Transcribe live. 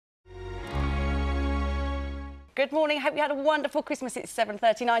Good morning. Hope you had a wonderful Christmas. It's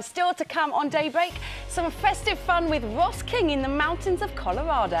 7:39. Still to come on Daybreak, some festive fun with Ross King in the mountains of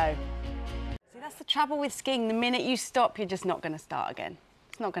Colorado. See, that's the trouble with skiing. The minute you stop, you're just not going to start again.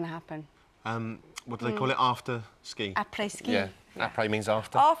 It's not going to happen. What do they call it? After ski? Après ski. Yeah, après means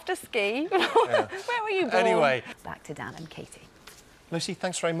after. After ski. Where were you born? Anyway. Back to Dan and Katy. Lucy,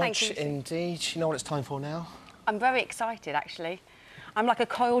 thanks very much Thank you, Lucy. indeed. You know what it's time for now? I'm very excited, actually. I'm like a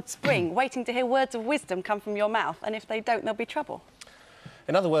coiled spring, waiting to hear words of wisdom come from your mouth, and if they don't, there'll be trouble.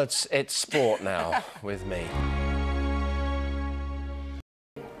 In other words, it's sport now with me.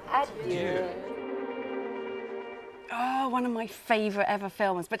 Adieu. Oh, one of my favourite ever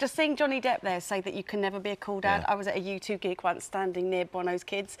films. But just seeing Johnny Depp there say that you can never be a cool dad. Yeah. I was at a U2 gig once standing near Bono's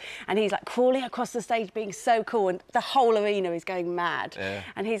kids, and he's like crawling across the stage being so cool, and the whole arena is going mad. Yeah.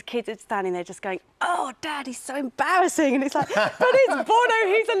 And his kids are standing there just going, oh, Dad, he's so embarrassing. And it's like, but it's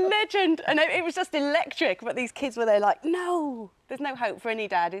Bono, he's a legend. And it was just electric, but these kids were there like, no, there's no hope for any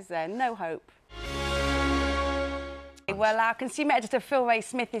dad, is there? No hope. Well, our consumer editor, Phil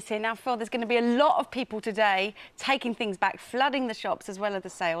Ray-Smith, is here. Now, Phil, there's going to be a lot of people today taking things back, flooding the shops as well as the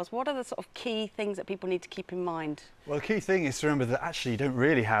sales. What are the sort of key things that people need to keep in mind? Well, the key thing is to remember that actually you don't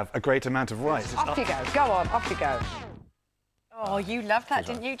really have a great amount of rights. Off you go. Go on, off you go. Oh, you loved that,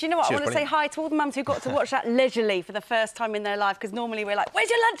 didn't you? Do you know what? I want to say hi to all the mums who got to watch that leisurely for the first time in their life, because normally we're like, where's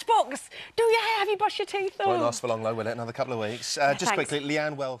your lunchbox? Do your hair? Have you brushed your teeth? Oh. Won't last for long, though, will it? Another couple of weeks. Just Thanks. quickly,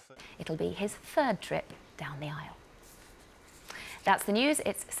 Leanne Welford. It'll be his third trip down the aisle. That's the news.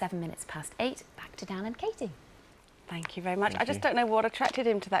 It's 8:07. Back to Dan and Katy. Thank you very much. I just don't know what attracted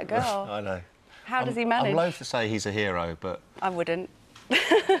him to that girl. I know. How does he manage? I'm loath to say he's a hero, but... I wouldn't.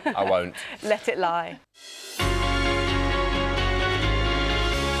 I won't. Let it lie.